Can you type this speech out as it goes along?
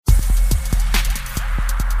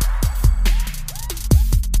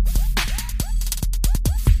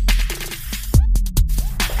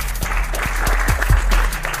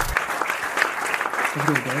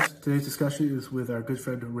Today's discussion is with our good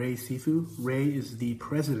friend Ray Sifu. Ray is the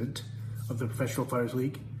president of the Professional Fighters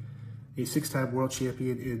League, a 6-time world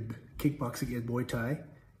champion in kickboxing and Muay Thai,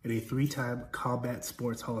 and a 3-time Combat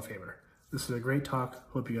Sports Hall of Famer. This is a great talk.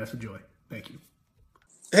 Hope you guys enjoy. Thank you.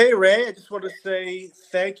 Hey, Ray. I just want to say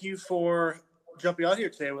thank you for jumping on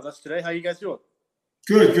here today with us today. How you guys doing?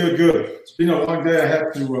 Good. It's been a long day. I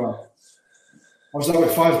had to I was up at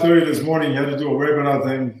 5:30 this morning. Had to do a webinar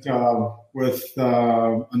thing with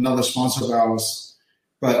another sponsor of ours,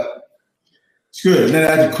 but it's good. And then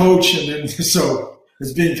I had to coach, and then so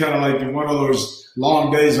it's been kind of like one of those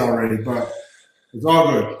long days already. But it's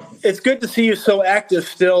all good. It's good to see you so active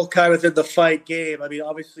still, kind of in the fight game. I mean,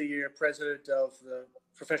 obviously you're president of the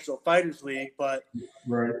Professional Fighters League, but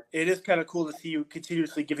right. It is kind of cool to see you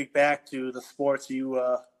continuously giving back to the sports you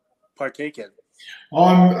partake in. You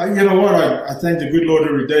know what? I thank the good Lord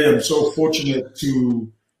every day. I'm so fortunate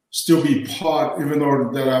to still be part, even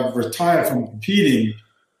though that I've retired from competing,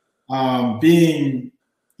 being,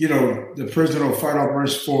 the president of Fight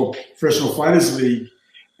Operations for Professional Fighters League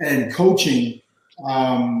and coaching.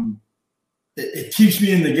 It keeps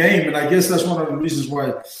me in the game, and I guess that's one of the reasons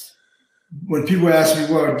why when people ask me,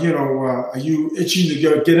 well, are you itching to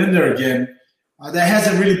get in there again? That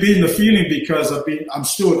hasn't really been the feeling because I'm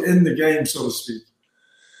still in the game, so to speak.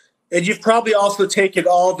 And you've probably also taken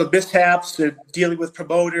all the mishaps and dealing with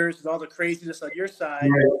promoters and all the craziness on your side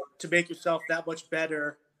to make yourself that much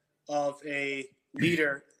better of a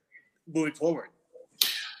leader moving forward.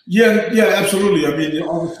 Yeah, absolutely. I mean,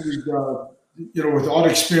 obviously, with all the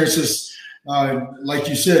experiences, like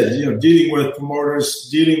you said, dealing with promoters,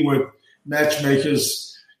 dealing with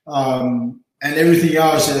matchmakers, and everything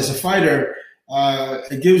else as a fighter,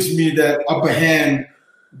 it gives me that upper hand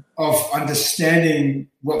of understanding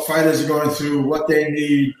what fighters are going through, what they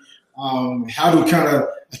need, how to kind of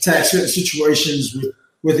attack certain situations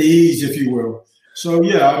with ease, if you will. So,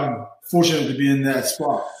 I'm fortunate to be in that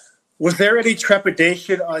spot. Was there any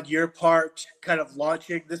trepidation on your part kind of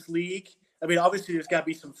launching this league? I mean, obviously there's got to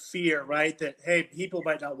be some fear, right, that, hey, people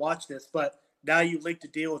might not watch this, but now you link the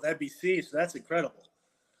deal with NBC, so that's incredible.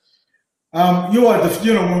 When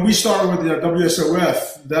we started with the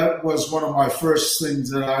WSOF, that was one of my first things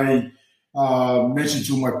that I mentioned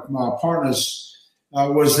to my partners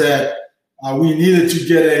was that we needed to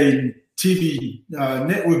get a TV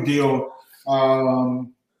network deal.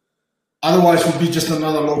 Otherwise, it would be just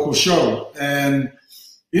another local show. And,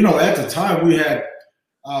 at the time, we had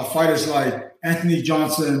fighters like Anthony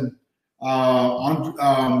Johnson,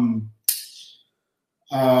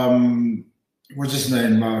 what's his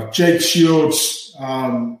name? Jake Shields,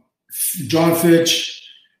 John Fitch.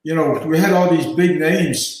 We had all these big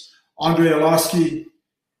names, Andre Arlovsky.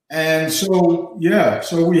 And so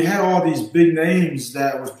we had all these big names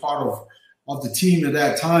that was part of the team at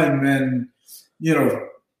that time. And,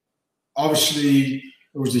 obviously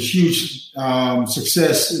it was a huge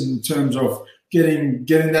success in terms of getting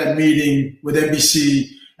that meeting with NBC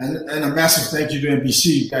and a massive thank you to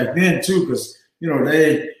NBC back then too, because,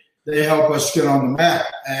 they help us get on the map.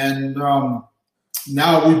 And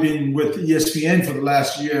now we've been with ESPN for the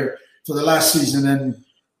last season. And,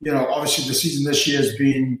 obviously the season this year has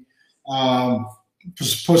been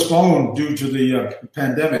postponed due to the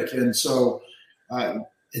pandemic. And so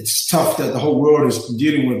it's tough that the whole world is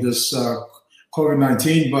dealing with this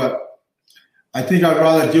COVID-19. But I think I'd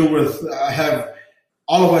rather have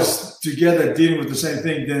all of us together dealing with the same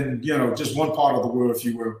thing than, just one part of the world, if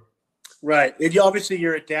you will. Right. And obviously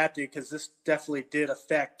you're adapting because this definitely did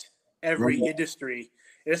affect every industry,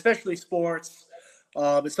 and especially sports.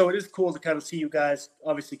 And so it is cool to kind of see you guys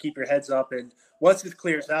obviously keep your heads up. And once this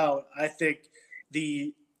clears out, I think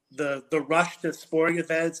the rush to sporting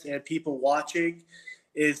events and people watching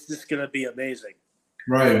is just going to be amazing.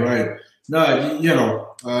 Right. No,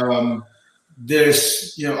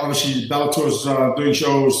 there's, obviously Bellator's doing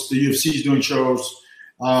shows, the UFC's doing shows.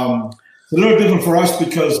 It's a little different for us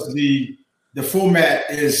because the format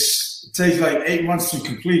takes like 8 months to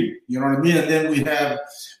complete. You know what I mean? And then we have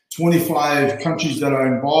 25 countries that are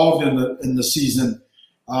involved in the season.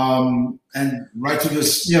 And right to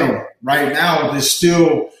this, right now there's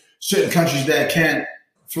still certain countries that can't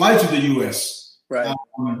fly to the U.S. Right.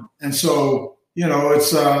 And so,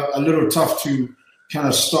 it's a little tough to kind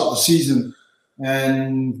of start the season.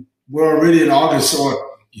 And we're already in August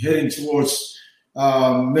or heading towards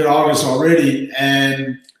mid-August already,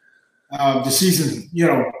 and the season,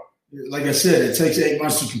 like I said, it takes 8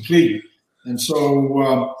 months to complete. And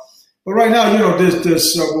so, but right now,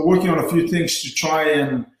 we're working on a few things to try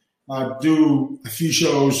and do a few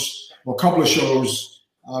shows or a couple of shows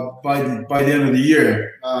by the end of the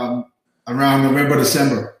year, around November,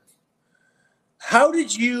 December. How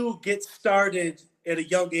did you get started at a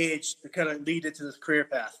young age to kind of lead into this career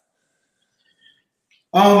path?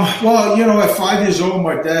 Well, at 5 years old,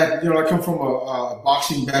 my dad, I come from a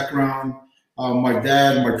boxing background. My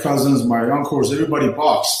dad, my cousins, my uncles, everybody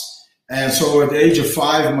boxed. And so at the age of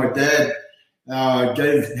 5, my dad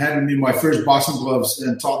handed me my first boxing gloves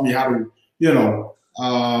and taught me how to,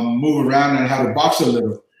 move around and how to box a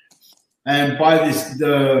little. And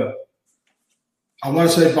I want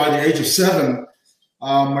to say by the age of 7,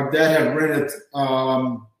 my dad had rented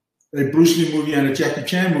a Bruce Lee movie and a Jackie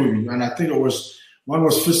Chan movie. And I think one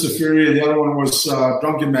was Fist of Fury and the other one was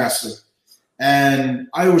Drunken Master. And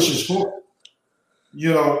I was just hooked.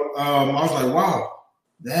 I was like, wow,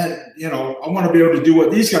 that, I want to be able to do what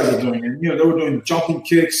these guys are doing. And, they were doing jumping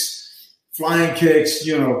kicks, flying kicks,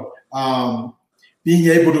 being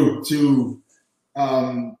able to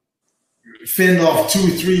fend off 2,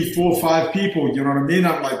 3, 4, 5 people, you know what I mean?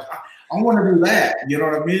 I'm like, I want to do that, you know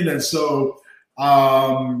what I mean? And so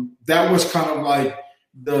that was kind of like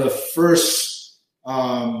the first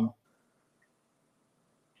falling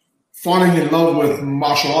in love with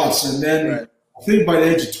martial arts. And then Right. I think by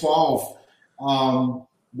the age of 12,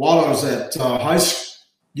 while I was at high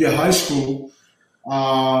school,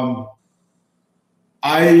 I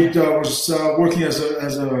was working as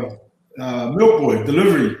a milk boy,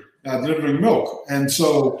 delivering milk, and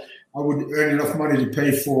so I would earn enough money to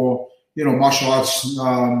pay for martial arts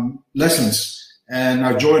lessons, and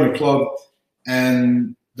I joined the club,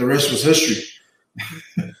 and the rest was history.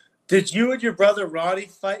 Did you and your brother Ronnie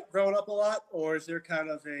fight growing up a lot, or is there kind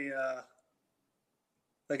of a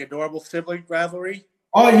like a normal sibling rivalry?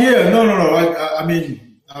 Oh yeah, no. I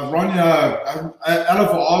mean, Ronnie. Out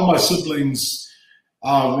of all my siblings,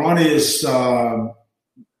 Ronnie is and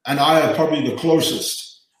I are probably the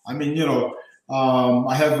closest. I mean,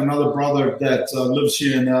 I have another brother that lives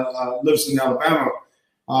in Alabama.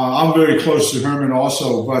 I'm very close to Herman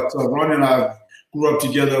also, but Ronnie and I grew up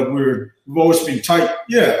together. We've always been tight.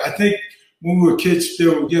 Yeah, I think when we were kids,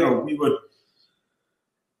 still, we would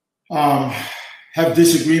have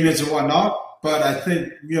disagreements and whatnot. But I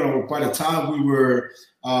think, by the time we were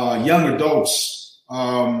young adults,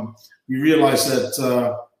 we realized that,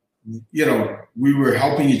 we were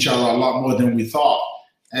helping each other a lot more than we thought.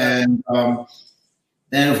 And of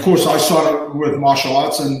course, I started with martial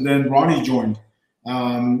arts, and then Ronnie joined.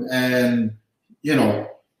 And,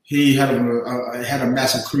 he had a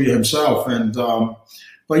massive career himself. And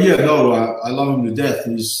but yeah, no, I love him to death.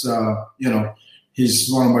 He's,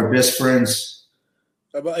 he's one of my best friends.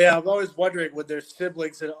 Yeah, I'm always wondering when there's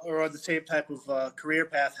siblings that are on the same type of career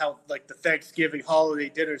path, how like the Thanksgiving holiday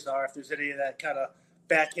dinners are, if there's any of that kind of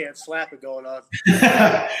backhand slapping going on.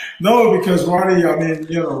 No, because Ronnie,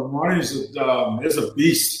 Ronnie is a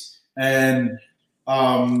beast. And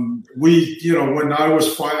we, when I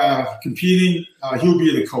was competing, he'll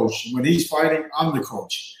be the coach. When he's fighting, I'm the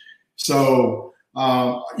coach. So,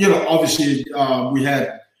 obviously we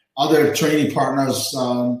had other training partners,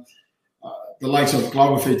 the likes of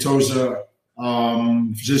Glauber Feitosa,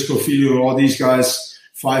 Francisco Filho, all these guys,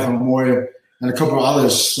 Five and Moya, and a couple of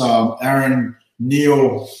others, Aaron,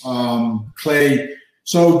 Neil, Clay.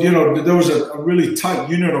 So, there was a really tight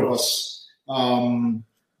unit of us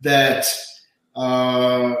that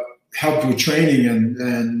helped with training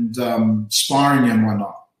and sparring and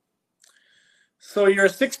whatnot. So you're a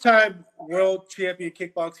 6-time world champion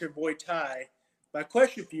kickboxer in Muay Thai. My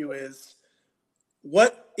question for you is,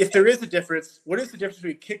 if there is a difference, what is the difference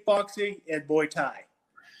between kickboxing and Muay Thai?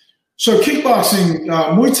 So kickboxing,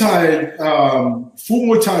 Muay Thai, full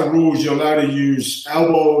Muay Thai rules, you're allowed to use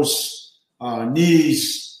elbows,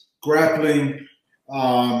 knees, grappling.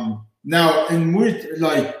 Now, in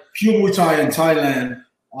pure Muay Thai in Thailand,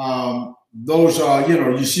 those are,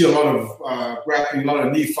 you see a lot of grappling, a lot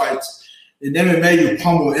of knee fights. In MMA, you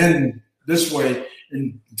pummel in this way.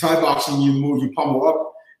 In Thai boxing, you pummel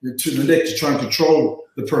up to the neck to try and control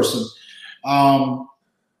the person.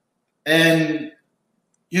 And,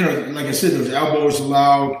 like I said, there's elbows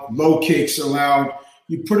allowed, low kicks allowed.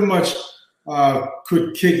 You pretty much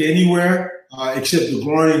could kick anywhere except the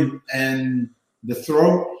groin and the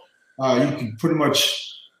throat. You can pretty much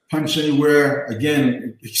punch anywhere,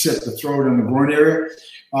 again, except the throat and the groin area.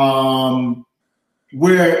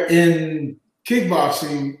 Where in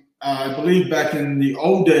kickboxing, I believe back in the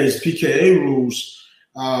old days, PKA rules,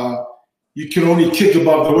 you could only kick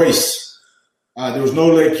above the waist. There was no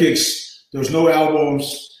leg kicks. There was no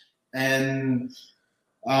elbows. And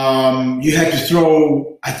you had to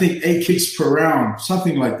throw, I think, 8 kicks per round,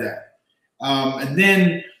 something like that. And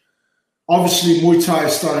then, obviously, Muay Thai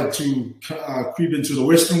started to creep into the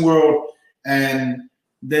Western world. And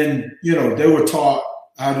then, they were taught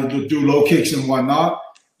how to do low kicks and whatnot.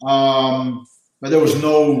 But there was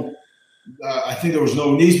no, I think there was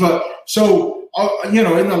no knees. But so, in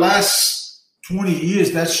the last 20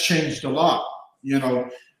 years, that's changed a lot,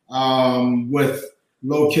 with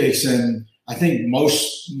low kicks. And I think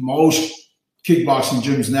most kickboxing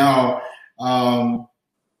gyms now,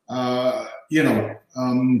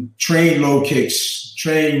 train low kicks,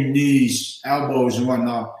 train knees, elbows, and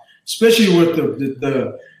whatnot. Especially with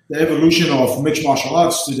the evolution of mixed martial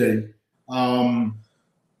arts today, all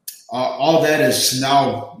that is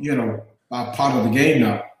now part of the game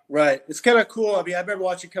now. Right. It's kind of cool. I mean, I remember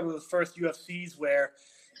watching kind of the first UFCs where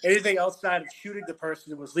anything outside of shooting the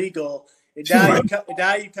person was legal, and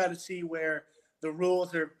now you kind of see where the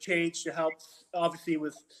rules are changed to help, obviously,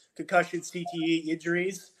 with concussion, CTE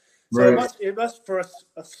injuries. So it must for a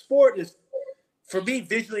sport is, for me,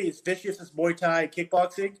 visually as vicious as Muay Thai and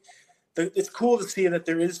kickboxing. It's cool to see that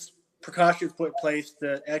there is precautions put in place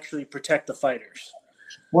to actually protect the fighters.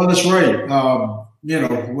 Well, that's right.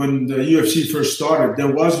 When the UFC first started,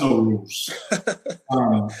 there was no rules.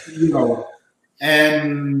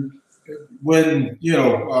 And when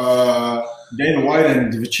Dana White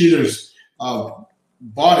and the Cheaters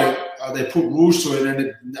bought it, they put rules to it,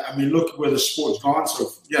 and look where the sport's gone.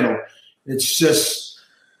 So it's just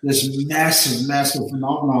this massive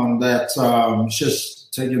phenomenon that it's just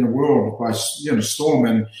taking the world by storm,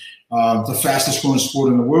 and the fastest growing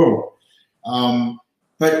sport in the world. But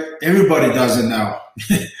everybody does it now.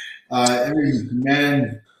 Every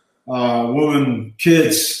man, woman,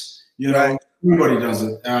 kids, everybody does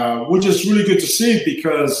it, which is really good to see,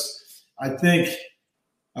 because I think,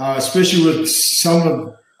 especially with some of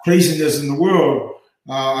the craziness in the world,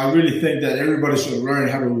 I really think that everybody should learn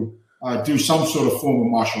how to do some sort of form of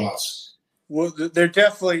martial arts. Well, there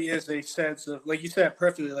definitely is a sense of, like you said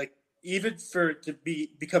perfectly, like even to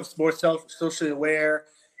become more socially aware,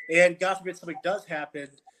 and God forbid something does happen,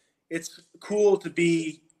 it's cool to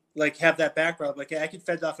be like have that background. Like I can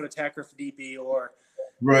fend off an attacker if need be, or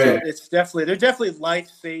right. So they're definitely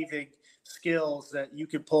life-saving skills that you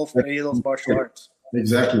can pull from any of those martial arts.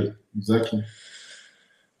 Exactly.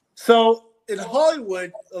 So in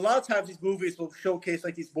Hollywood, a lot of times these movies will showcase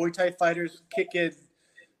like these Muay Thai fighters kicking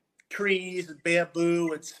trees and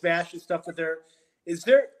bamboo and smashing stuff with their.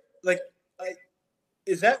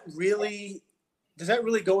 Does that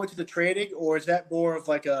really go into the training, or is that more of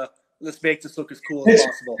like a let's make this look as cool as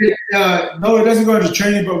possible? No, it doesn't go into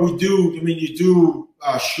training, but we do. I mean, you do,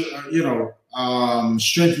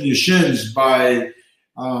 strengthen your shins by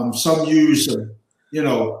some use of,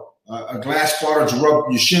 a glass bottle to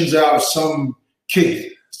rub your shins out. Some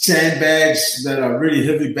kick sandbags that are really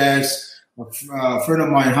heavy bags. A friend of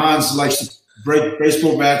mine, Hans, likes to break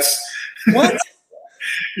baseball bats. What?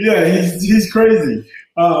 Yeah, he's crazy.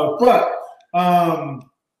 All the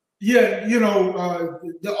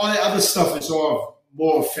other stuff is all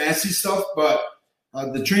more fancy stuff, but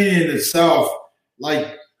the training in itself,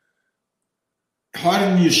 like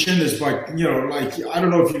hardening your shin is like, I don't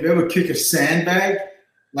know if you've ever kicked a sandbag,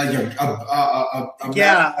 like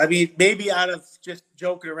yeah, I mean, maybe out of just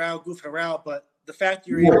joking around, goofing around, but the fact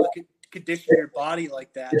you're able to condition your body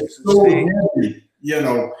like that is so insane. Heavy,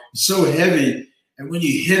 so heavy, and when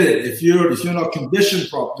you hit it, if you're not conditioned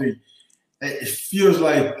properly, it feels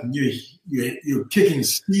like you're kicking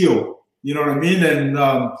steel. You know what I mean? And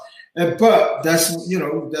but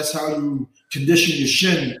that's how you condition your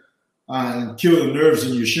shin and kill the nerves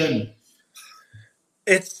in your shin.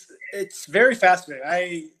 It's very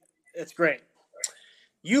fascinating. It's great.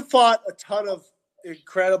 You fought a ton of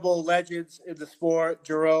incredible legends in the sport: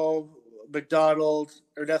 Jerome, McDonald,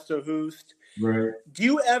 Ernesto Hoost. Right. Do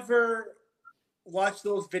you ever watch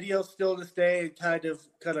those videos still to this day and kind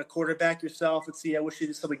of quarterback yourself and see, I wish you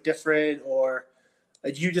did something different, or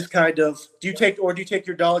do you just do you take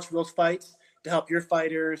your knowledge from those fights to help your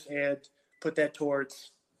fighters and put that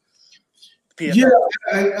towards PFL? Yeah,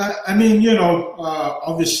 I mean,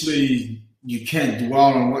 obviously you can't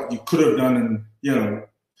dwell on what you could have done,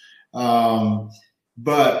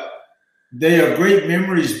 but they are great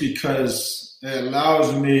memories because it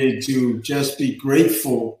allows me to just be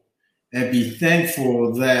grateful and be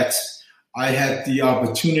thankful that I had the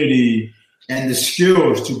opportunity and the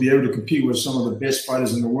skills to be able to compete with some of the best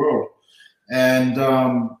fighters in the world. And,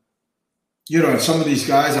 some of these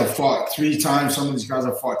guys I've fought 3 times. Some of these guys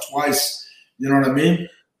I've fought twice. You know what I mean?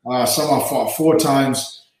 Some I've fought 4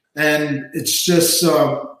 times. And it's just,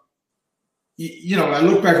 I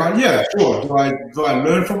look back on, yeah, sure. Do I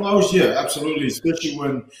learn from those? Yeah, absolutely. Especially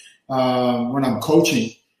when I'm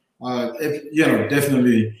coaching,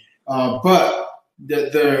 definitely. But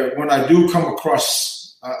when I do come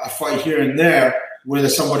across a fight here and there, whether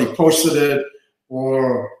somebody posted it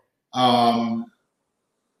or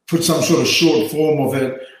put some sort of short form of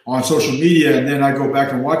it on social media, and then I go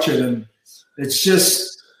back and watch it, and it's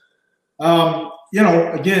just, again,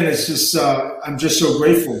 it's just I'm just so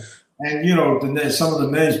grateful. And some of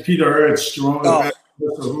the names: Peter Ertz, Jerome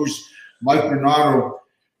Who's Mike Bernardo.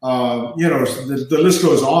 The list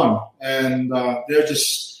goes on, and they're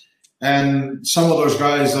just, and some of those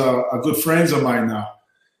guys are good friends of mine now.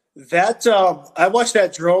 That I watch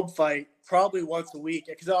that Jerome fight probably once a week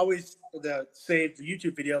because I always save the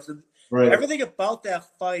YouTube videos, and everything about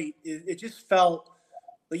that fight, it just felt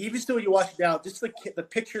like, even still when you watch it now, just the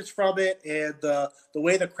pictures from it and the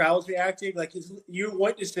way the crowd's reacting, like you're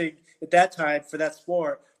witnessing at that time for that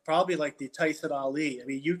sport, probably like the Tyson Ali. I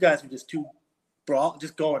mean, you guys were just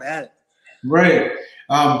just going at it. Right.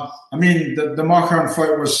 I mean, the Mark Hunt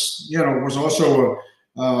fight was also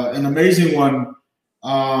an amazing one,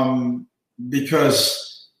 because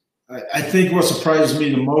I think what surprised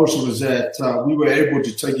me the most was that we were able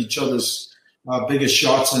to take each other's biggest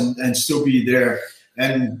shots and still be there.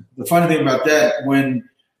 And the funny thing about that, when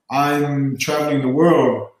I'm traveling the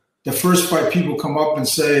world, the first fight people come up and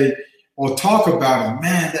say or talk about it,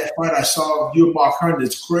 man, that fight I saw of you and Mark Hunt,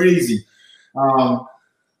 it's crazy.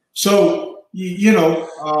 So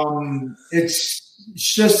it's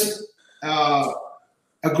just a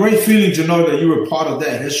great feeling to know that you were part of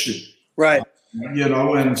that history. Right.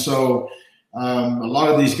 And so a lot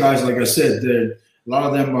of these guys, like I said, a lot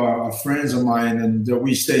of them are friends of mine, and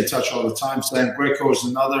we stay in touch all the time. Stan Greco is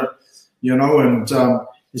another, and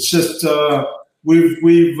it's just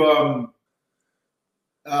we've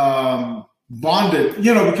bonded,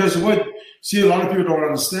 because a lot of people don't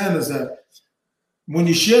understand is that when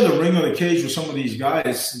you share the ring or the cage with some of these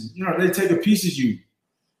guys, they take a piece of you,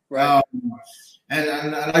 right?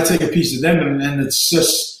 And I take a piece of them, and it's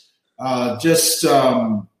just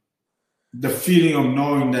the feeling of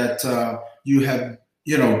knowing that you have,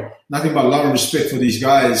 nothing but love and respect for these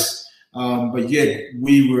guys, but yet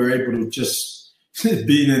we were able to just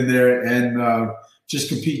be in there and just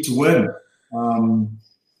compete to win.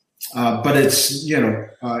 But it's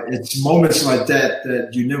it's moments like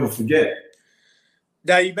that you never forget.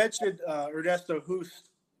 Now, you mentioned Ernesto Hoost,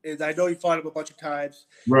 and I know you fought him a bunch of times.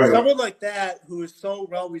 Right. Someone like that who is so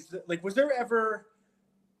was there ever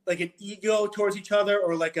like an ego towards each other,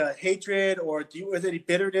 or like a hatred, or was there any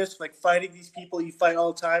bitterness, like fighting these people you fight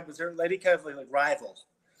all the time? Was there any kind of like rival?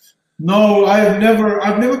 No, I've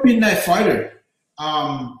never been that fighter.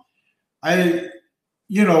 I've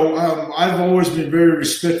always been very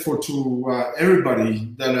respectful to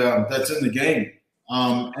everybody that's in the game,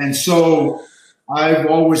 and so I've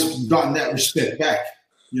always gotten that respect back.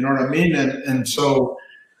 You know what I mean? And so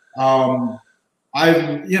I've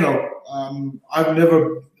never,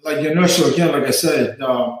 so again, like I said,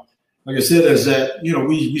 is that,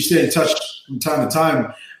 we stay in touch from time to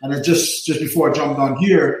time. And just before I jumped on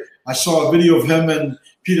here, I saw a video of him and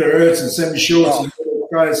Peter Ertz and Sammy Schultz and those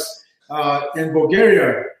guys in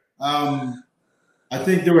Bulgaria. I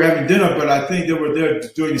think they were having dinner, but I think they were there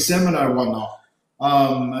doing a seminar and whatnot.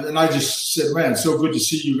 And I just said, man, so good to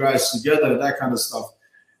see you guys together, that kind of stuff.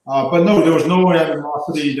 But no, there was no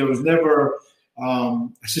animosity. There was never a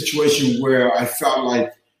situation where I felt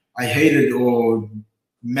like I hated or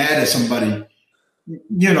mad at somebody.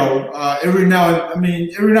 Every now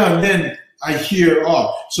and then I hear,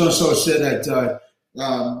 so-and-so said that,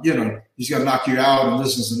 he's going to knock you out and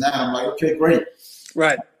this and that. I'm like, okay, great.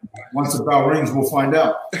 Right. Once the bell rings, we'll find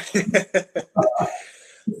out.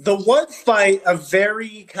 The one fight, I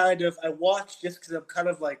watched just because I'm kind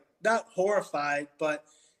of like, not horrified, but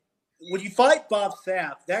when you fight Bob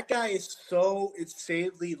Sapp, that guy is so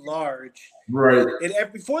insanely large. Right. And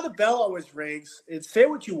before the bell always rings, and say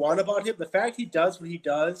what you want about him, the fact he does what he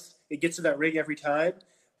does, it gets to that ring every time.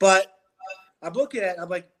 But I'm looking at it, I'm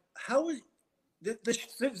like, how is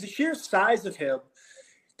the sheer size of him,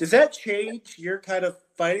 does that change your kind of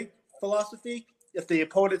fighting philosophy if the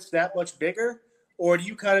opponent's that much bigger? Or do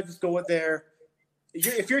you kind of just go in there,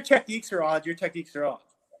 if your techniques are on, your techniques are on?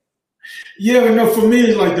 Yeah, but no, for me,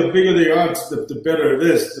 it's like the bigger the odds, the better it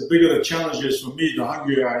is. The bigger the challenge is for me, the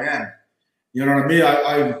hungrier I am. You know what I mean?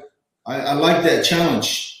 I like that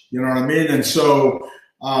challenge. You know what I mean? And so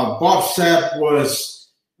Bob Sapp was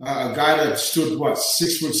a guy that stood,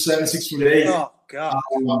 6'7", 6'8". Oh, God.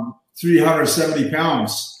 370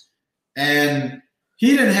 pounds. And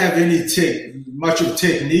he didn't have much of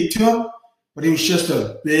technique to him, but he was just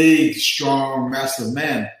a big, strong, massive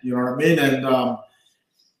man. You know what I mean?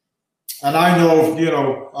 And I know,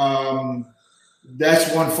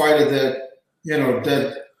 that's one fighter that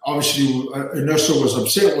obviously Inertia was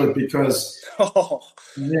upset with because,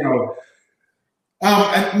 and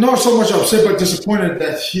not so much upset, but disappointed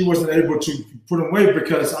that he wasn't able to put him away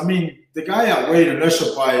because, I mean, the guy outweighed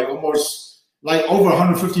Inertia by almost like over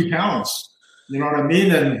 150 pounds. You know what I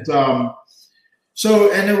mean? And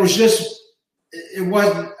and it was just, it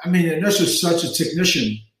wasn't, I mean, Inertia's such a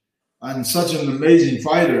technician and such an amazing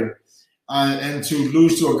fighter. And to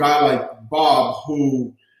lose to a guy like Bob,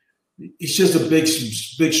 who he's just a big,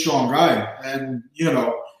 strong guy. And,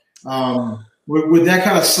 with that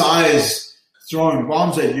kind of size, throwing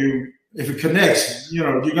bombs at you, if it connects,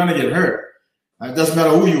 you're going to get hurt. It doesn't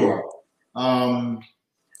matter who you are.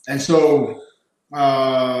 And so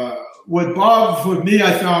with Bob, with me,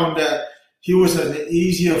 I found that he was an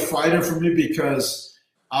easier fighter for me because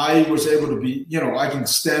I was able to be, I can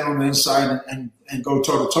stand on the inside and go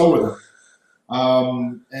toe-to-toe with him.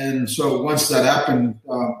 And so once that happened,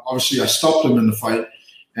 obviously I stopped him in the fight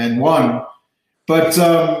and won. But,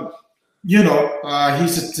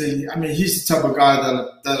 he's the type of guy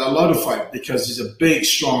that I love to fight because he's a big,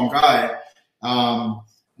 strong guy. And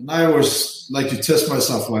I always like to test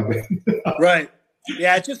myself like that. Right.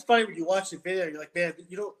 Yeah, it's just funny when you watch the video, you're like, man,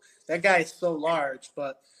 that guy is so large,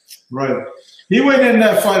 but. Right. He went in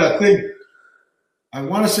that fight, I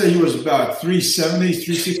want to say he was about 370,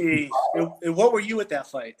 360. And what were you at that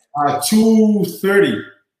fight? 230.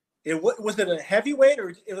 Was it a heavyweight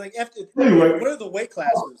or like heavyweight? What are the weight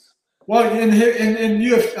classes? Well, in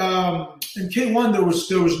K1 there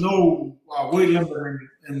was no weight limit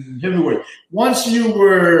in heavyweight. Once you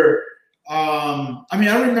were, I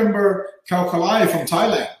remember Kalkalai from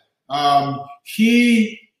Thailand.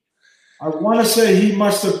 I want to say he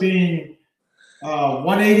must have been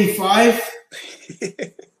 185.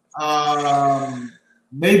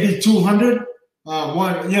 Maybe 200,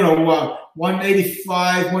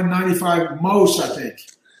 185, 195 most, I think.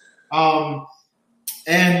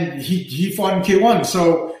 And he fought in K1.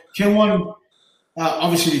 So K1,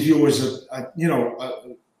 obviously, if he was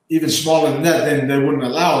even smaller than that, then they wouldn't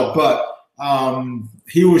allow it. But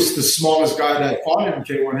he was the smallest guy that fought in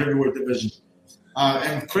K1 heavyweight division.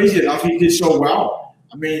 And crazy enough, he did so well.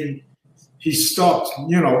 I mean, he stopped,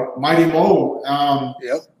 Mighty Mo,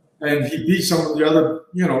 and he beat some of the other,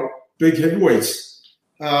 big heavyweights.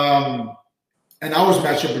 And I was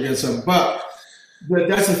matched up against him. But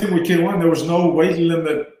that's the thing with K1. There was no weight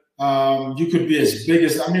limit. You could be as big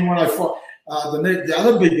as, when I fought, the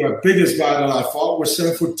other biggest guy that I fought was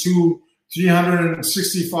 7'2",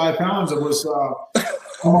 365 pounds. It was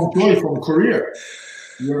Hong Choi from Korea,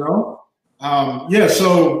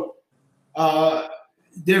 so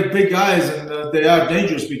they're big guys and they are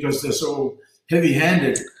dangerous because they're so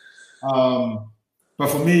heavy-handed. But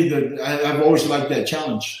for me, I've always liked that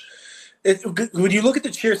challenge. When you look at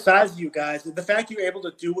the sheer size of you guys, the fact you're able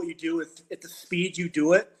to do what you do at the speed you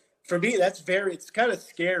do it, for me, it's kind of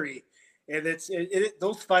scary. And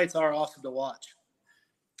those fights are awesome to watch.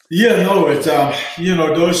 Yeah, no, it's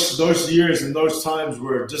those years and those times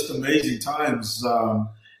were just amazing times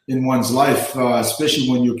in one's life, especially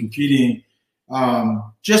when you're competing.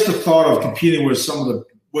 Just the thought of competing with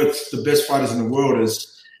with the best fighters in the world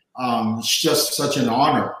is it's just such an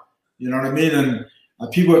honor. You know what I mean? And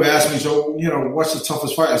people have asked me, so what's the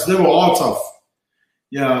toughest fight? I said, they were all tough.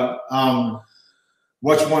 Yeah.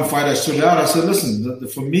 What's one fight that stood out? I said, listen,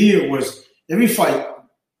 for me, it was every fight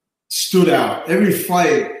stood out. Every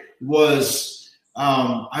fight was,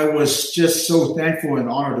 I was just so thankful and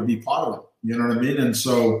honored to be part of it. You know what I mean? And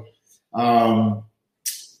so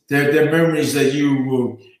they're memories that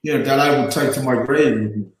that I will take to my grave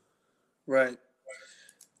with me. Right.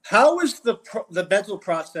 How is the mental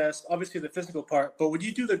process, obviously the physical part, but when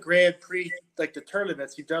you do the Grand Prix, like the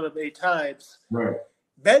tournaments, you've done them 8 times. Right.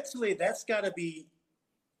 Mentally, that's got to be.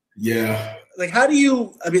 Yeah. Like, how do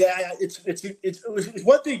you? It's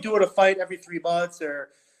what they do at a fight every 3 months,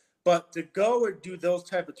 but to go and do those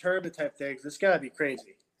type of tournament type things, it's got to be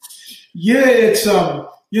crazy. Yeah, it's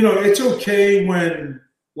it's okay when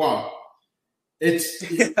it's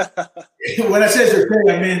when I say it's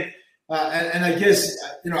okay, I mean. And I guess,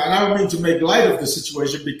 and I don't mean to make light of the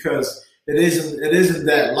situation because it isn't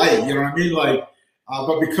that light, you know what I mean? Like,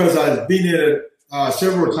 but because I've been in it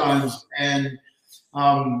several times and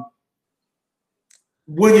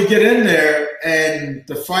when you get in there and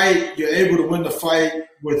the fight, you're able to win the fight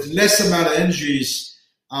with less amount of injuries.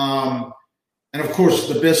 And of course,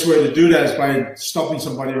 the best way to do that is by stopping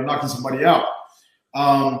somebody or knocking somebody out.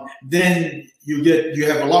 Then you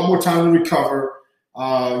have a lot more time to recover.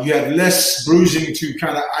 You have less bruising to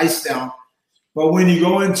kind of ice down. But when you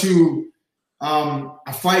go into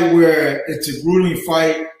a fight where it's a grueling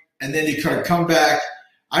fight and then you kind of come back,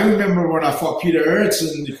 I remember when I fought Peter Aerts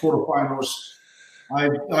in the quarterfinals.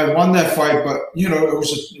 I won that fight, but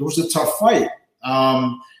it was a tough fight.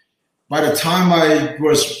 By the time I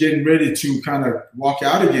was getting ready to kind of walk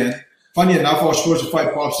out again, funny enough, I was supposed to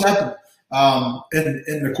fight Bob Sapp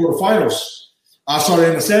in the quarterfinals. Sorry,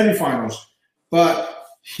 in the semifinals, but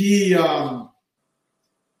he,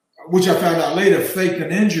 which I found out later, faked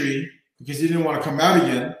an injury because he didn't want to come out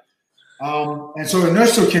again. And so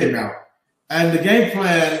Ernesto came out. And the game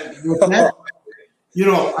plan was that,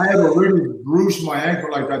 I had already bruised my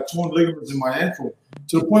ankle, like I torn ligaments in my ankle,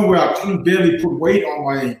 to the point where I couldn't barely put weight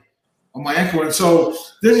on my ankle. And so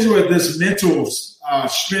this is where this mental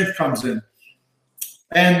strength comes in.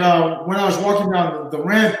 And when I was walking down the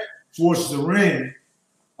ramp towards the ring,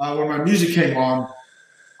 when my music came on,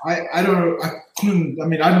 I didn't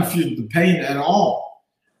feel the pain at all.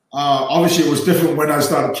 Obviously, it was different when I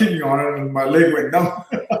started kicking on it and my leg went numb.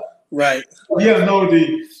 Right. Yeah, no,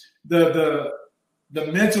 the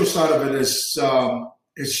mental side of it is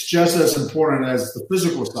it's just as important as the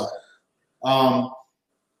physical side.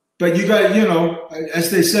 But you got, as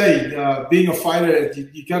they say, being a fighter,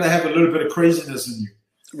 you got to have a little bit of craziness in you.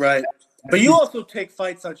 Right. But you also take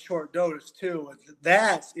fights on short notice too.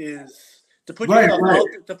 That is to put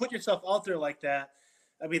yourself out there like that.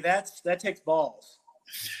 I mean, that takes balls.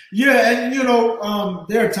 Yeah, and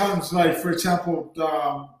there are times like, for example,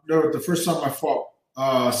 the first time I fought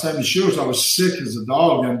Sammy Shields, I was sick as a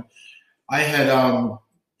dog, and I had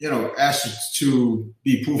asked to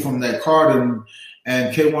be pulled from that card,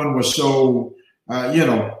 and K1 was so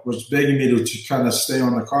was begging me to kind of stay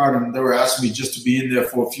on the card, and they were asking me just to be in there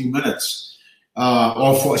for a few minutes,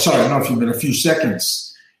 a few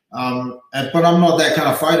seconds. But I'm not that kind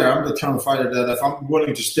of fighter. I'm the kind of fighter that if I'm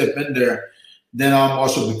willing to step in there, then I'm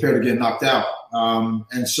also prepared to get knocked out.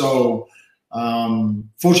 And so,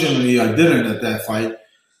 fortunately, I didn't at that fight.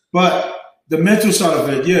 But the mental side of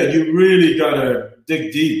it, yeah, you really gotta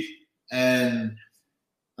dig deep, and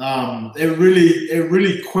it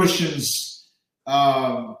really questions.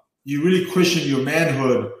 You really question your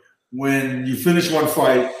manhood when you finish one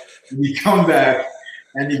fight and you come back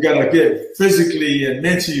and you gotta get physically and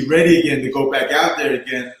mentally ready again to go back out there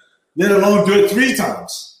again, let alone do it 3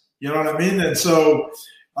 times. You know what I mean? And so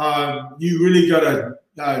you really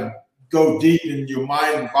gotta go deep in your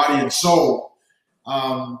mind, body, and soul,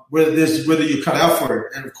 whether you cut out for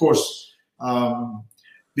it. And of course,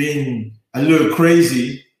 being a little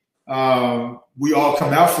crazy, we all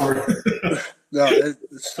come out for it. No,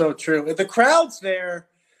 it's so true. And the crowds there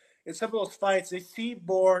in some of those fights, they seem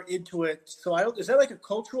more into it. So is that like a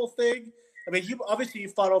cultural thing? I mean, you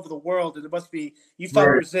fought over the world, and it must be you fought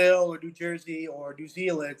in Brazil or New Jersey or New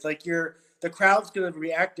Zealand. It's like the crowd's going to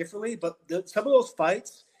react differently. But some of those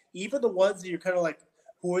fights, even the ones that you're kind of like,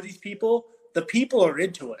 who are these people? The people are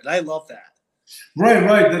into it, and I love that.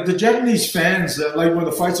 Right. The Japanese fans, like when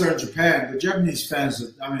the fights are in Japan, the Japanese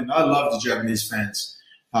fans. I mean, I love the Japanese fans.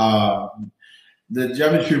 The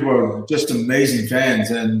Japanese people are just amazing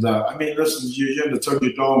fans, and I mean, listen, you're in the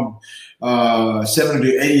Tokyo Dome, 70,000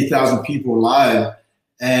 to 80,000 people live,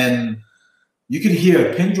 and you can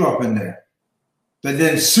hear a pin drop in there. But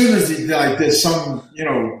then, as soon as there's some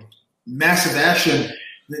massive action,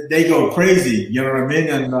 they go crazy. You know what I mean?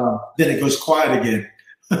 And then it goes quiet again.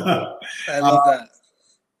 I love that.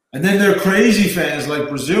 And then there are crazy fans like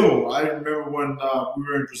Brazil. I remember when we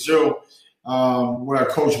were in Brazil, where I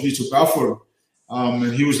coached Vitor Belfort.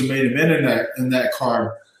 And he was the main event in that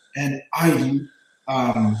card. And it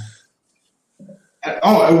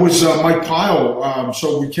was Mike Pyle.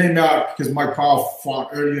 So we came out because Mike Pyle fought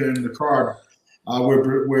earlier in the card, where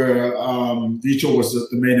Vitor was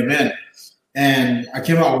the main event. And I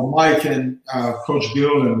came out with Mike and Coach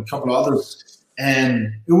Bill and a couple of others,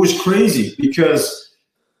 and it was crazy because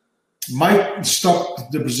Mike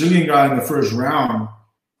stopped the Brazilian guy in the first round,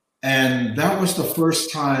 and that was the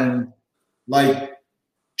first time. Like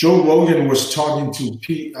Joe Rogan was talking to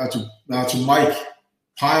Mike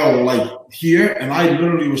Pyle like here, and I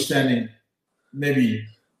literally was standing maybe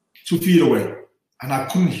 2 feet away, and I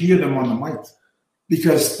couldn't hear them on the mic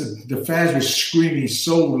because the fans were screaming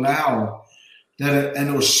so loud and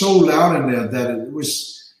it was so loud in there that it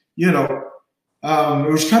was, it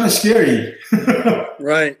was kind of scary.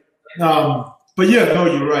 Right. But yeah, no,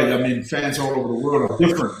 you're right. I mean, fans all over the world are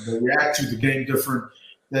different. They react to the game different.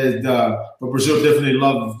 But Brazil definitely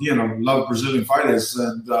love Brazilian fighters,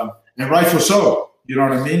 and rightfully so. You know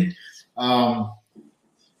what I mean?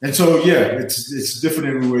 And so yeah, it's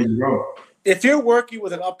different everywhere you go. If you're working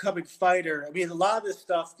with an upcoming fighter, I mean, a lot of this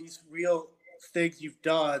stuff, these real things you've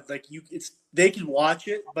done, like they can watch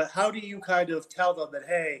it, but how do you kind of tell them that,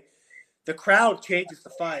 hey, the crowd changes the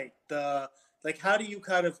fight. How do you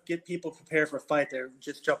kind of get people prepared for a fight? They're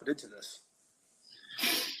just jumping into this.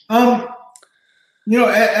 As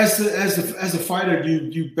a fighter,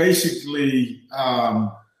 you basically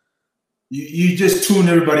you just tune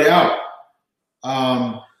everybody out.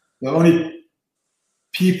 The only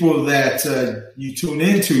people that you tune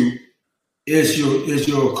into is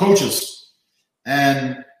your coaches,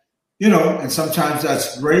 and and sometimes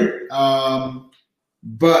that's great.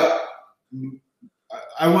 But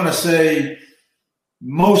I want to say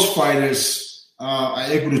most fighters are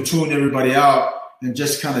able to tune everybody out and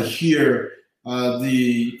just kind of hear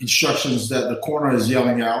the instructions that the corner is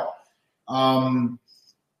yelling out.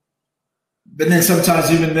 But then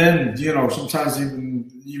sometimes even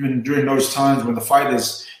during those times when the fight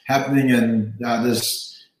is happening and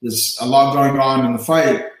there's a lot going on in the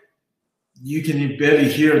fight, you can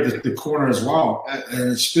barely hear the corner as well,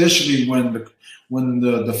 and especially when the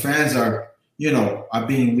fans are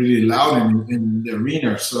being really loud in the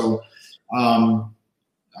arena. So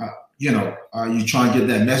you try and get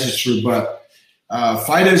that message through. But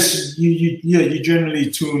fighters, you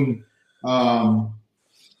generally tune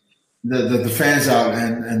the fans out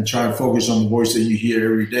and try to focus on the voice that you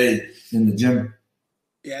hear every day in the gym.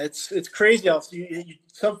 Yeah, it's crazy.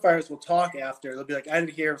 Some fighters will talk after. They'll be like, I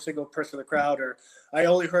didn't hear a single person in the crowd, or I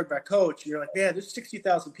only heard my coach. You're like, man, there's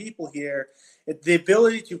 60,000 people here. The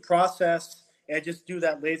ability to process and just do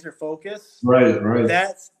that laser focus. Right.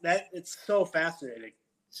 It's so fascinating.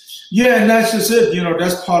 Yeah, and that's just it.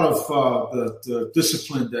 That's part of the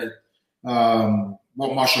discipline that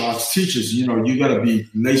what martial arts teaches. You got to be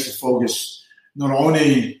laser focused, not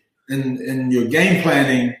only in your game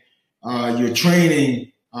planning, your training,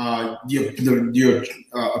 your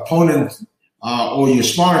opponent or your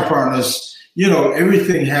sparring partners.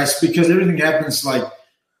 Everything because everything happens like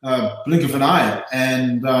blink of an eye,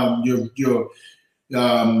 and your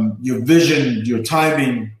vision, your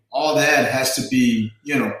timing, all that has to be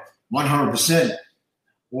 100%.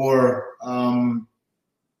 Or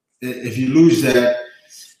if you lose that,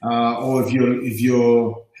 or if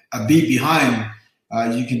you're a beat behind,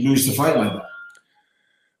 you can lose the fight like that.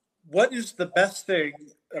 What is the best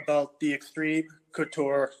thing about the Extreme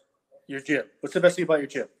Couture, your gym? What's the best thing about your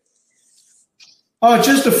gym?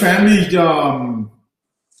 Just the family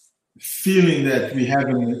feeling that we have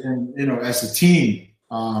as a team.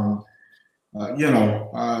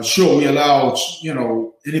 Sure, we allow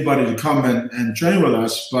anybody to come and train with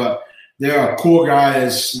us, but there are core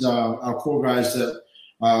guys, that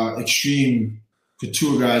Extreme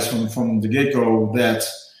Couture guys from the get-go that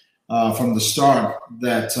from the start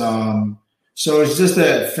that so it's just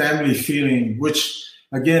that family feeling, which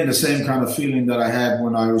again the same kind of feeling that I had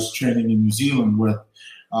when I was training in New Zealand with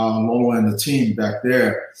Lolo and the team back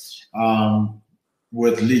there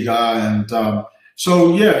with Liga, and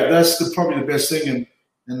so yeah, that's probably the best thing,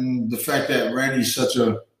 and the fact that Randy's such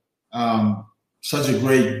a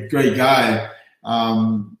great guy,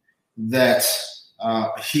 that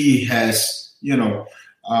he has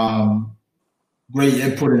great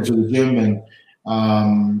input into the gym, and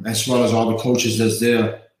as well as all the coaches that's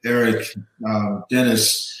there, Eric,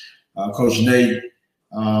 Dennis, Coach Nate,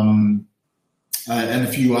 and a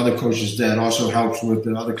few other coaches that also helps with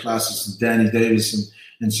the other classes, Danny Davis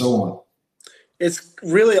and so on. It's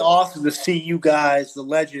really awesome to see you guys, the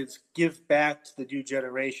legends, give back to the new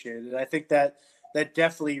generation, and I think that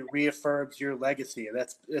definitely reaffirms your legacy, and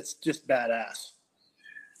it's just badass.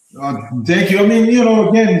 Thank you. I mean,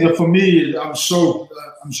 again, for me, I'm so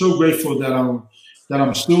grateful that I'm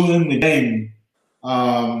still in the game,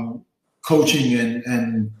 coaching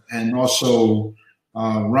and also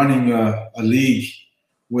running a league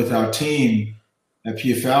with our team at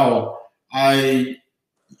PFL. I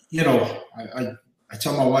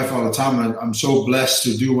tell my wife all the time, I'm so blessed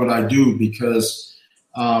to do what I do, because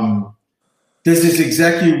this is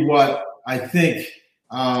exactly what I think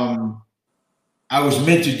I was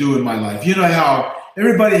meant to do in my life. You know how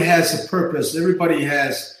everybody has a purpose. Everybody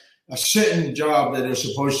has a certain job that they're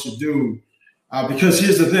supposed to do. Because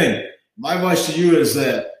here's the thing. My advice to you is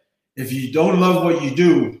that if you don't love what you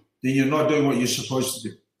do, then you're not doing what you're supposed to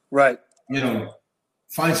do. Right.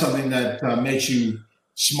 Find something that makes you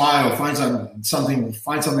smile. Find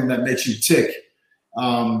something that makes you tick.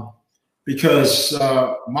 Because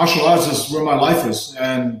martial arts is where my life is.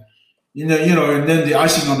 And and then the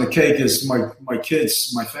icing on the cake is my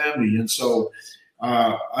kids, my family, and so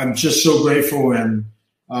I'm just so grateful and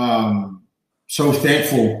so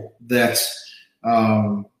thankful that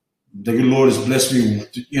the good Lord has blessed me,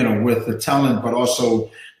 with the talent, but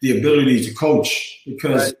also the ability to coach,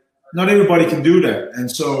 because not everybody can do that,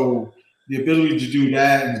 and so the ability to do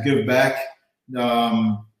that and give back,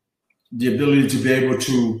 the ability to be able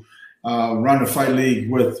to run a fight league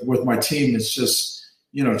with my team is just,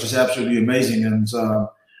 just absolutely amazing. And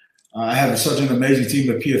I have such an amazing team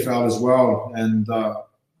at PFL as well, and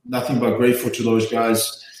nothing but grateful to those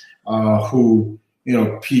guys who,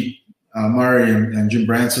 Pete Murray and Jim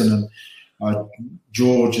Branson and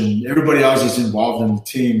George and everybody else that's involved in the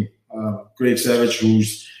team. Greg Savage,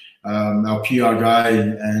 who's our PR guy,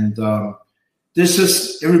 and this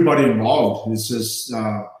is everybody involved. It's just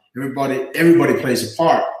everybody plays a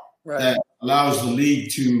part that allows the league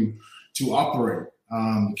to operate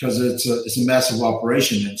because it's a massive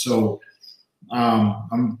operation. And so I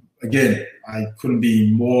couldn't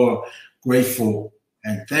be more grateful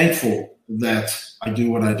and thankful that I do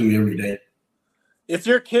what I do every day. If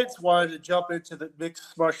your kids wanted to jump into the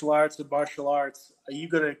mixed martial arts and martial arts, are you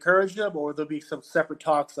going to encourage them, or will there be some separate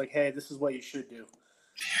talks like, hey, this is what you should do?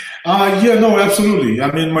 No, absolutely. I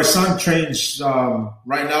mean, my son trains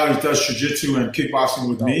right now. He does jiu-jitsu and kickboxing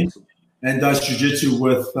with me and does jiu-jitsu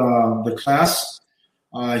with the class.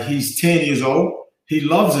 He's 10 years old. He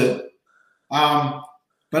loves it.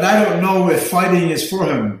 But I don't know if fighting is for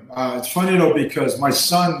him. It's funny, though, because my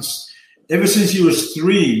son's, ever since he was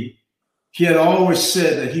 3, he had always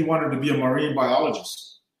said that he wanted to be a marine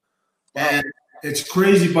biologist. And it's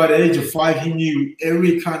crazy, by the age of 5, he knew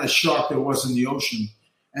every kind of shark there was in the ocean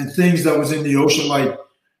and things that was in the ocean. Like,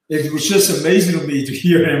 it was just amazing to me to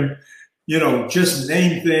hear him, just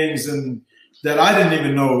name things and that I didn't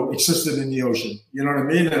even know existed in the ocean. You know what I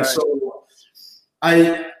mean? And so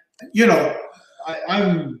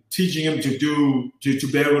I'm teaching him to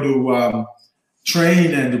be able to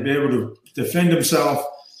train and to be able to defend himself.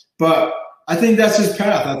 But I think that's his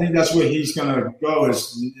path. I think that's where he's going to go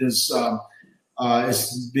is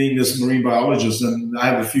being this marine biologist. And I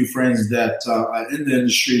have a few friends that are in the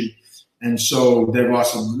industry. And so they've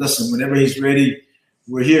also, listen, whenever he's ready,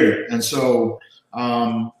 we're here. And so,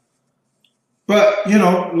 but,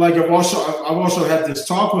 I've also had this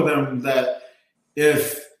talk with him that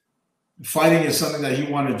if fighting is something that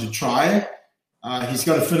he wanted to try, he's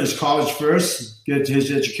got to finish college first, get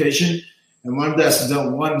his education. And once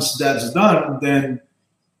that's done, then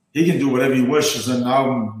he can do whatever he wishes, and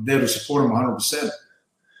I'm there to support him 100%.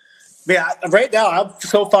 Man, right now I'm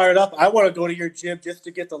so fired up. I want to go to your gym just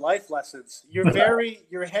to get the life lessons. Your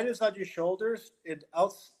head is on your shoulders, and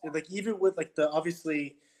even with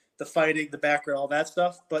obviously the fighting, the background, all that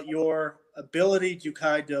stuff, but your ability to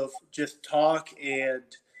kind of just talk and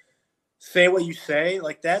say what you say,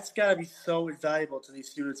 that's got to be so invaluable to these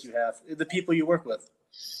students you have, the people you work with.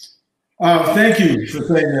 Thank you for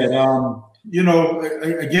saying that.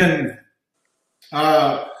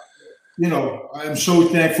 I'm so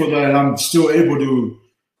thankful that I'm still able to,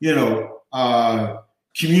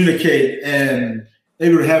 communicate and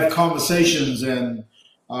able to have conversations and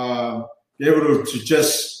be able to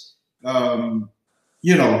just, think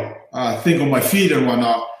on my feet and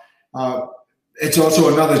whatnot. It's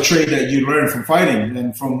also another trait that you learn from fighting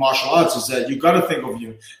and from martial arts is that you got to think on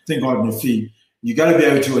your feet. You got to be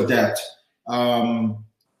able to adapt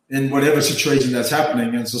in whatever situation that's happening.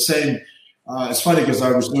 And it's the same. It's funny because I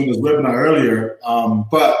was doing this webinar earlier,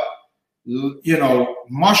 but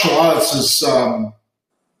martial arts is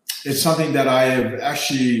it's something that I have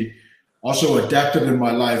actually also adapted in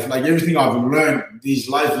my life. Like everything I've learned, these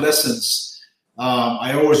life lessons,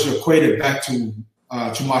 I always equate it back to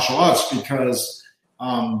martial arts because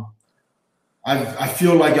I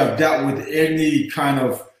feel like I've dealt with any kind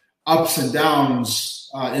of ups and downs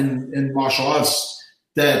in martial arts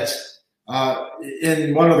that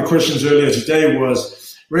in one of the questions earlier today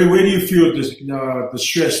was, Ray, where do you feel the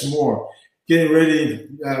stress more? Getting ready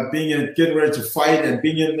to fight and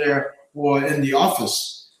being in there or in the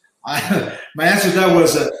office? My answer to that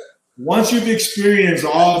was that once you've experienced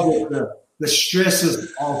all the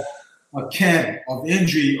stresses of a camp, of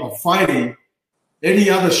injury, of fighting, any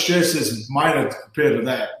other stress is minor compared to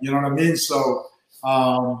that. You know what I mean? So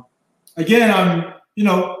again,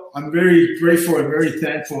 I'm very grateful and very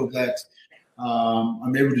thankful that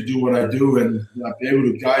I'm able to do what I do and be able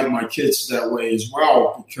to guide my kids that way as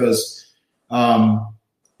well. Because my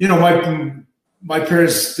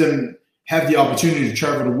parents didn't have the opportunity to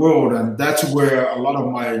travel the world, and that's where a lot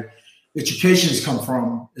of my educations come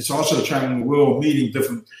from. It's also traveling the world, meeting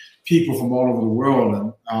different people from all over the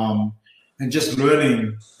world, and just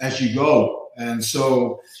learning as you go. And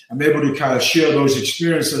so I'm able to kind of share those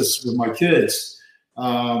experiences with my kids,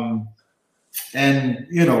 and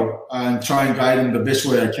try and guide them the best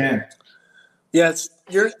way I can. Yeah,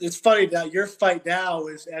 it's funny that your fight now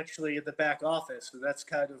is actually in the back office, so that's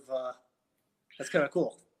kind of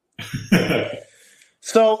cool.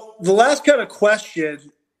 So the last kind of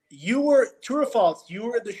question, you were, true or false, you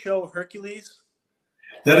were in the show Hercules?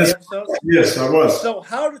 That is, yes, I was. So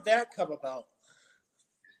how did that come about?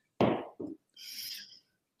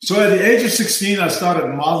 So at the age of 16, I started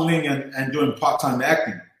modeling and doing part-time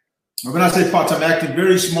acting. And when I say part-time acting,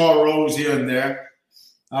 very small roles here and there.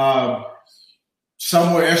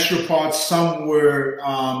 Some were extra parts, some were,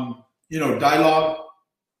 dialogue.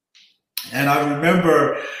 And I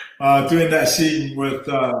remember doing that scene with,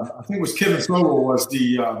 I think it was Kevin Sobel was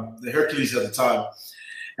the Hercules at the time.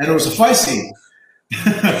 And it was a fight scene.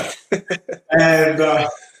 And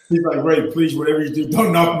he's like, Ray, please, whatever you do,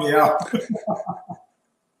 don't knock me out.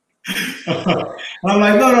 I'm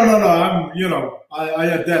like, no. I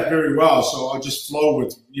adapt very well, so I'll just flow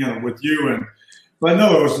with you. But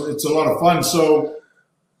no, it's a lot of fun. So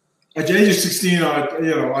at the age of 16,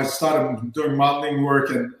 I started doing modeling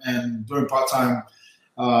work and doing part-time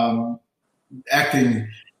acting,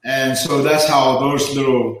 and so that's how those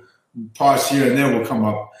little parts here and there will come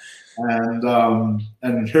up.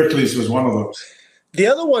 And Hercules was one of those. The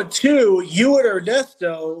other one too, you and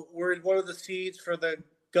Ernesto were in one of the scenes for the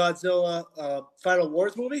Godzilla Final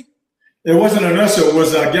Wars movie? It wasn't Ernesto, it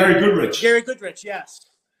was Gary Goodrich. Gary Goodrich, yes.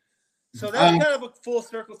 So that's kind of a full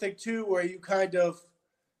circle thing too, where you kind of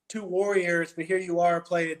two warriors, but here you are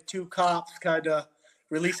playing two cops, kind of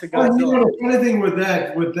releasing Godzilla. The funny thing with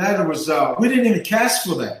that was we didn't even cast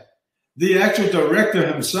for that. The actual director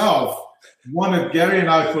himself wanted Gary and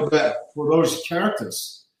I for those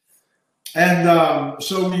characters. And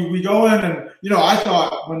so we go in and, I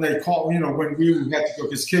thought when they called, when we had to go,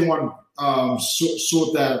 because K1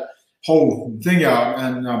 sort that whole thing out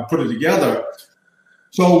and put it together.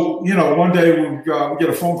 So, one day we get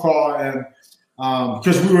a phone call and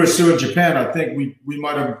because we were still in Japan, I think we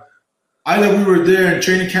might have, either we were there in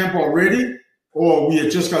training camp already or we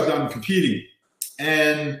had just got done competing.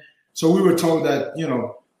 And so we were told that,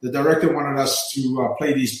 the director wanted us to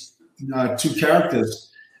play these two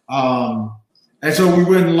characters. And so we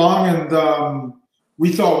went along and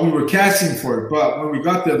we thought we were casting for it. But when we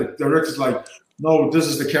got there, the director's like, no, this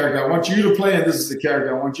is the character I want you to play, and this is the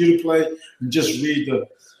character I want you to play, and just read the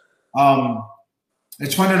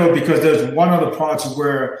it's funny though, because there's one of the parts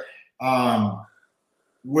where Godzilla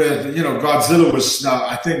was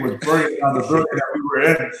I think was burning down the building that we were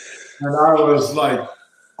in, and I was like,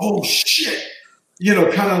 oh shit,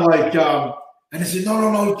 kind of like and I said,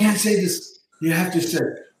 no, you can't say this, you have to say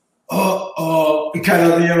kind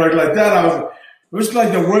of like that. It was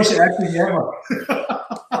like the worst acting ever.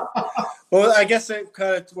 Well, I guess that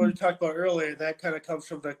kind of what we talked about earlier, that kind of comes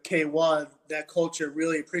from the K1, that culture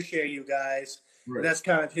really appreciating you guys. Right. And that's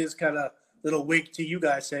kind of his kind of little wink to you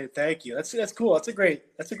guys saying thank you. That's cool. That's a great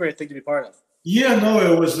thing to be part of. Yeah, no,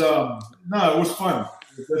 it was it was fun.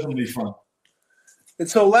 It was definitely fun. And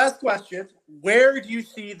so last question, where do you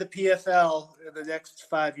see the PFL in the next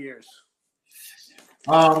 5 years?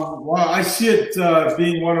 Well, I see it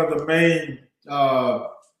being one of the main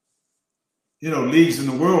leagues in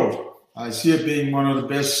the world. I see it being one of the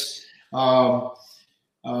best.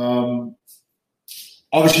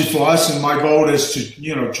 Obviously, for us, and my goal is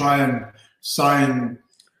to try and sign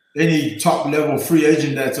any top level free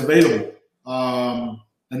agent that's available,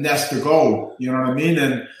 and that's the goal. You know what I mean?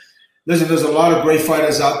 And listen, there's a lot of great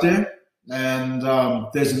fighters out there, and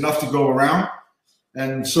there's enough to go around.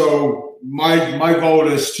 And so my goal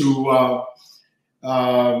is to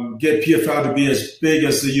get PFL to be as big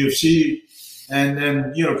as the UFC. And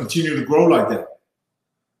then, continue to grow like that.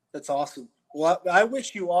 That's awesome. Well, I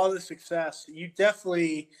wish you all the success. You're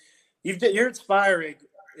inspiring,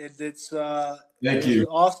 and it's Thank you.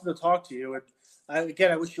 Awesome to talk to you. And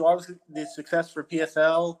I wish you all the success for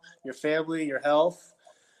PFL, your family, your health,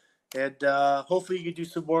 and hopefully you can do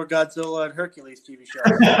some more Godzilla and Hercules TV shows.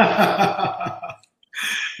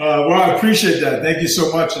 Well, I appreciate that. Thank you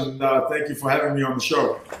so much, and thank you for having me on the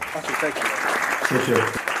show. Awesome. Thank you. Take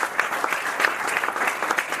care.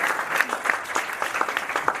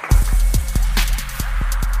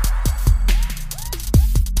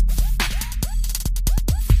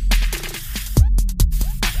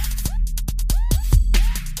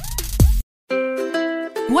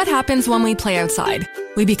 What happens when we play outside?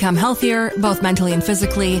 We become healthier, both mentally and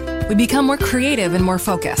physically. We become more creative and more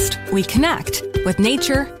focused. We connect with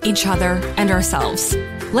nature, each other, and ourselves.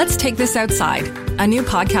 Let's Take This Outside, a new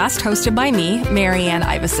podcast hosted by me, Marianne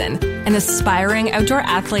Iveson, an aspiring outdoor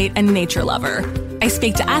athlete and nature lover. I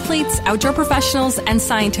speak to athletes, outdoor professionals, and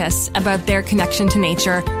scientists about their connection to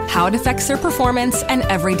nature, how it affects their performance and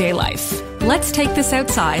everyday life. Let's Take This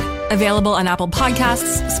Outside, available on Apple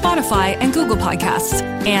Podcasts, Spotify, and Google Podcasts,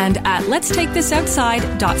 and at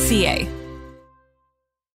letstakeThisOutside.ca.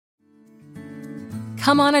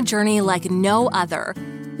 Come on a journey like no other,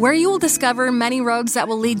 where you will discover many roads that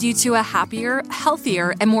will lead you to a happier,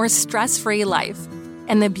 healthier, and more stress-free life.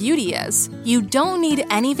 And the beauty is, you don't need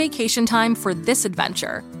any vacation time for this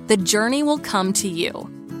adventure. The journey will come to you.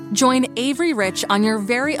 Join Avery Rich on your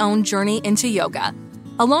very own journey into yoga.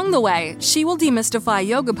 Along the way, she will demystify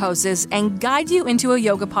yoga poses and guide you into a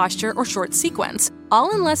yoga posture or short sequence,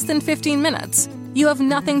 all in less than 15 minutes. You have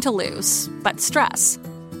nothing to lose but stress.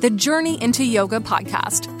 The Journey into Yoga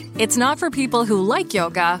podcast. It's not for people who like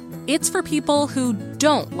yoga, it's for people who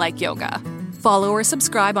don't like yoga. Follow or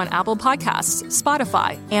subscribe on Apple Podcasts,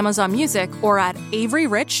 Spotify, Amazon Music, or at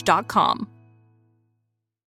averyrich.com.